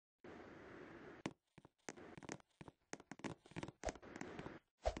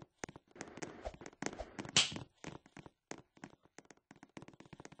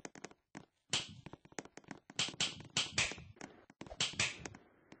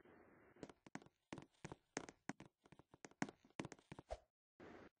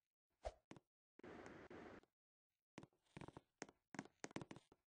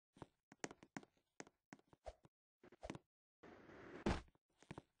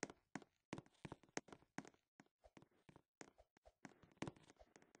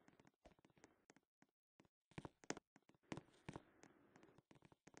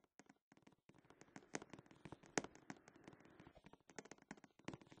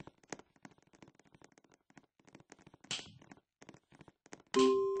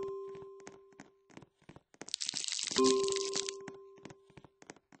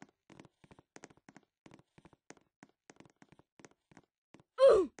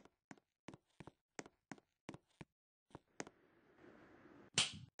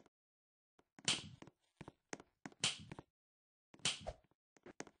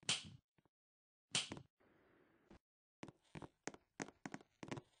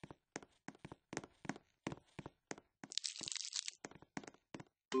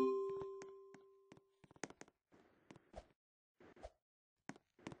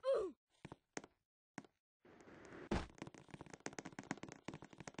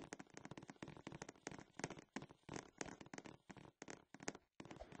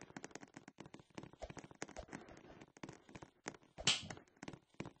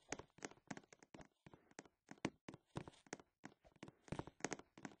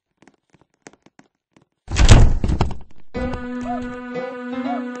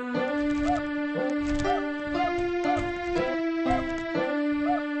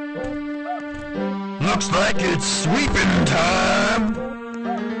Looks like it's sweeping time.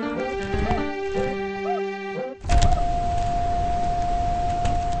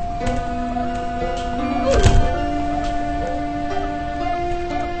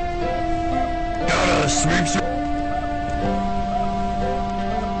 Gotta sweep, sweep.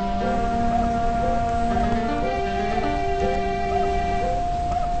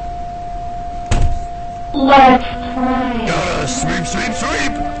 Let's play. Gotta sweep, sweep,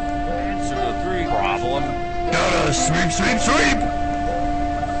 sweep. Answer the 3 problem. Gotta sweep, sweep, sweep.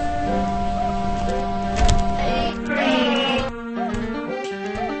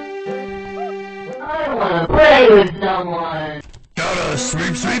 I wanna play with someone. Gotta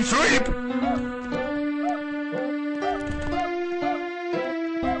sweep, sweep, sweep.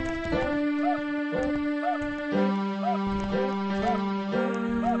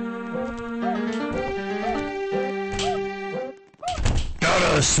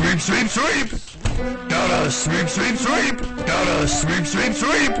 Gotta sweep, sweep, sweep. Gotta sweep, sweep, sweep. Gotta sweep, sweep,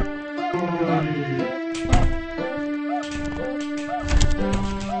 sweep.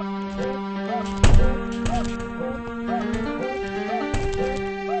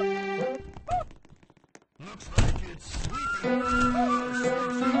 Looks like it's sweeping.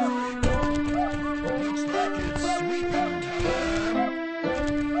 Looks like it's sweeping time.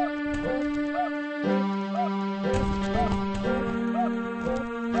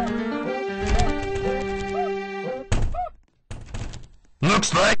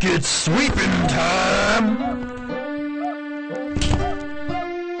 Looks like it's sweeping time.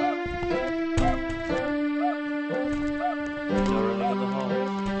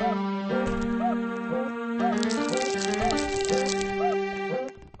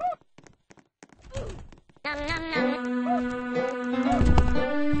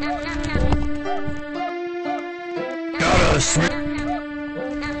 Gotta sweep.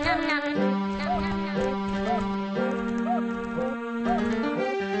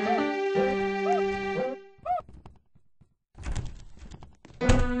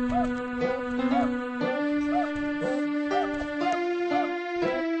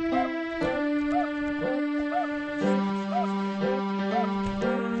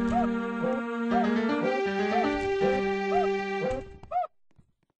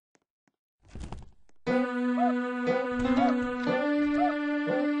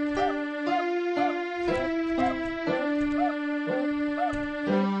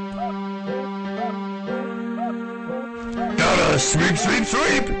 Gotta sweep, sweep,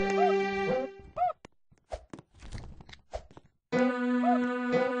 sweep.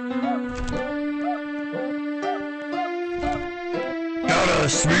 Gotta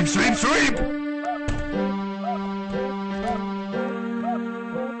sweep, sweep, sweep.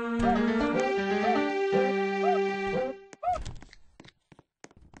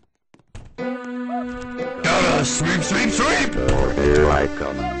 Gotta sweep, sweep, sweep. Oh, here I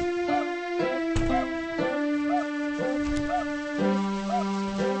come.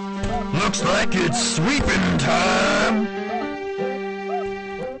 Looks like it's sweeping time.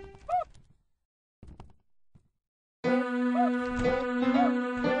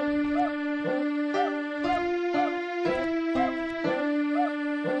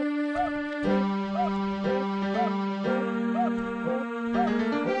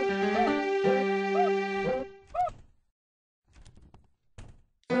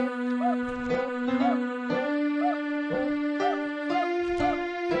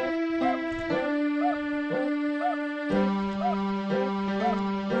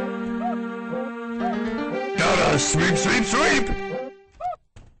 Gotta sweep, sweep, sweep.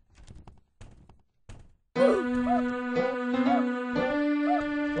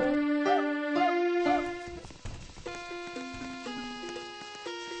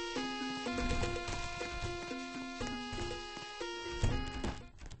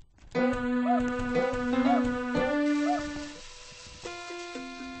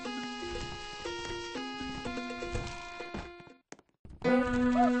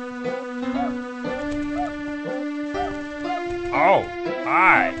 Oh,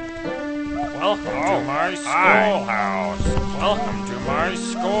 hi. Welcome to my schoolhouse. Welcome to my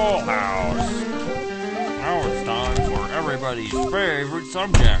schoolhouse. Now it's time for everybody's favorite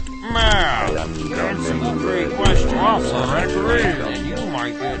subject, math. Answer the 3 questions correctly, and you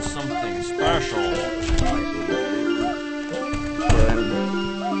might get something special.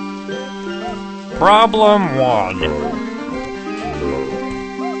 Problem 1.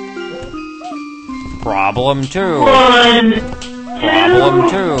 Problem 2. 1, 2, Problem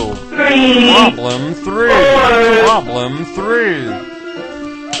 2. 3, Problem 3. 4. Problem 3.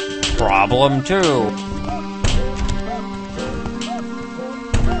 Problem 2.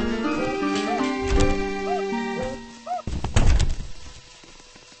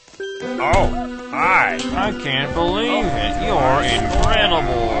 Oh, hi. I can't believe it. You're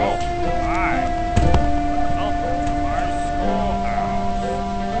incredible. Hi. Welcome to my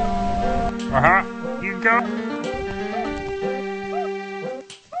schoolhouse. You go.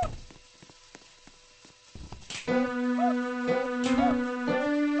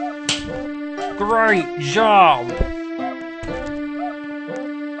 Great job.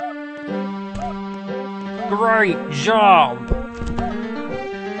 Great job.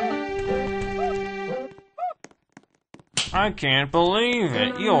 I can't believe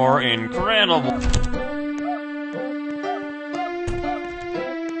it. You're incredible.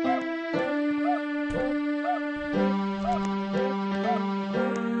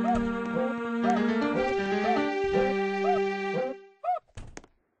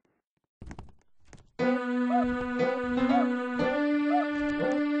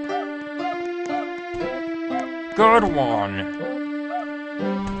 Good one.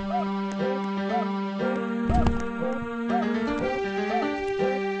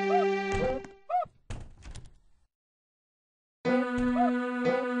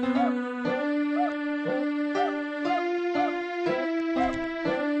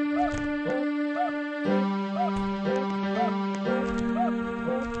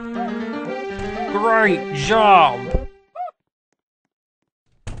 Great job.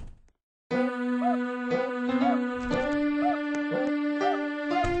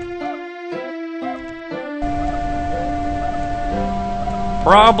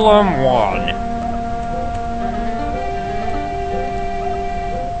 Problem 1.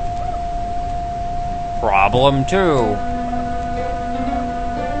 Problem 2.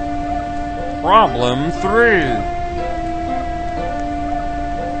 Problem 3.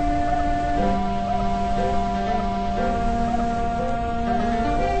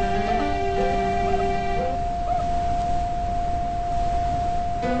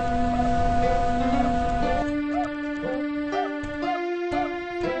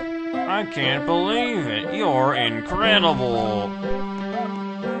 I can't believe it. You're incredible.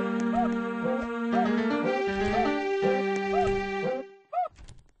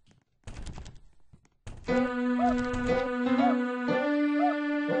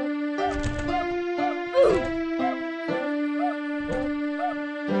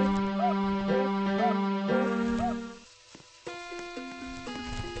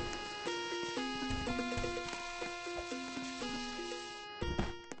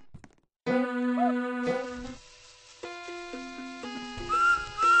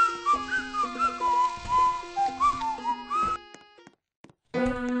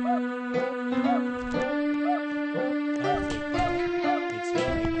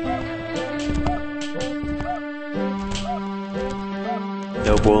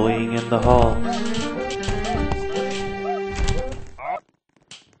 No bullying in the hall.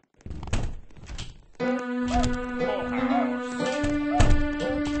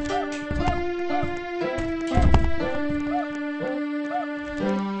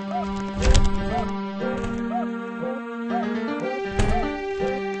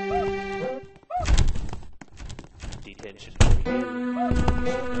 Detention for you. You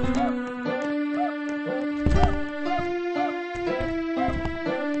should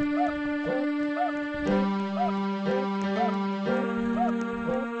know.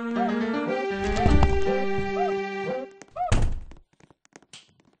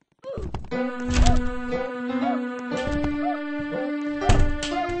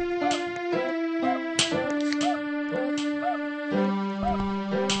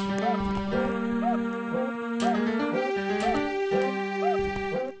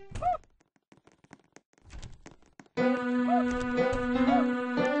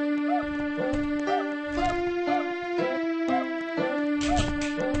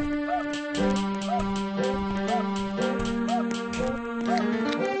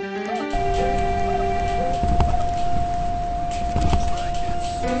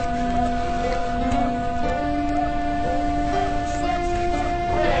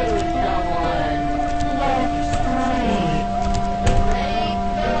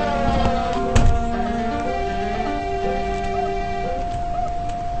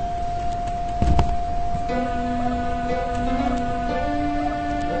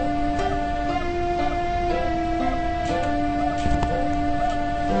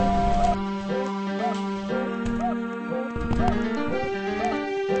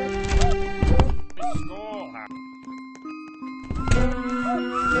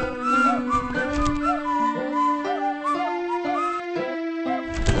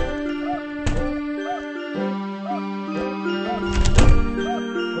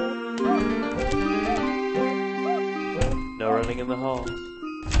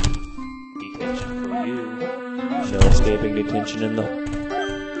 Detention for you. No escaping detention in the.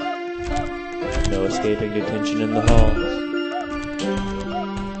 No escaping detention in the halls.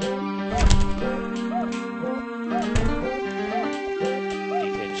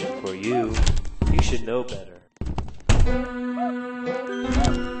 Detention for you. You should know better.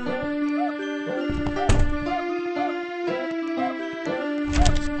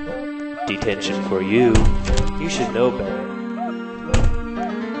 Detention for you. You should know better.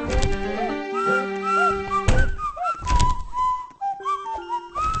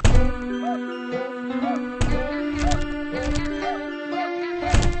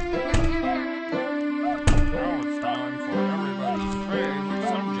 Now it's time for everybody's favorite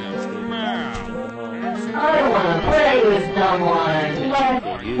subject, math. I wanna play with someone. Let's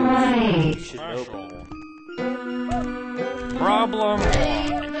For you. play. You should know better. Problem 1.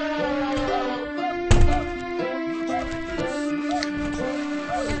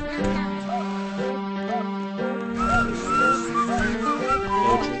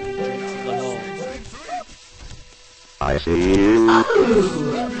 No drinking drinks in the hall. I see you.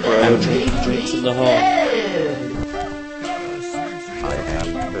 No drinking drinks in the hall. I have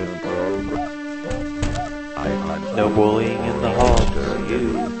been programmed. I hunt No bullying in the hall. For you.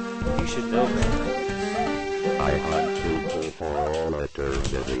 You should know better. I hunt people for all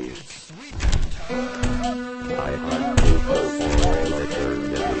eternity. I hunt people for all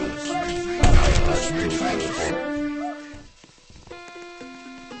eternity. I hunt people for...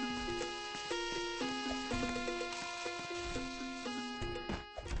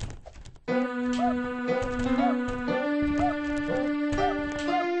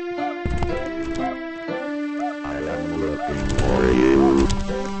 I am looking for you.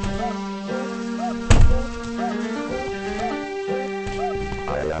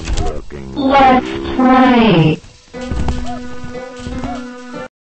 I am looking for Let's you. play.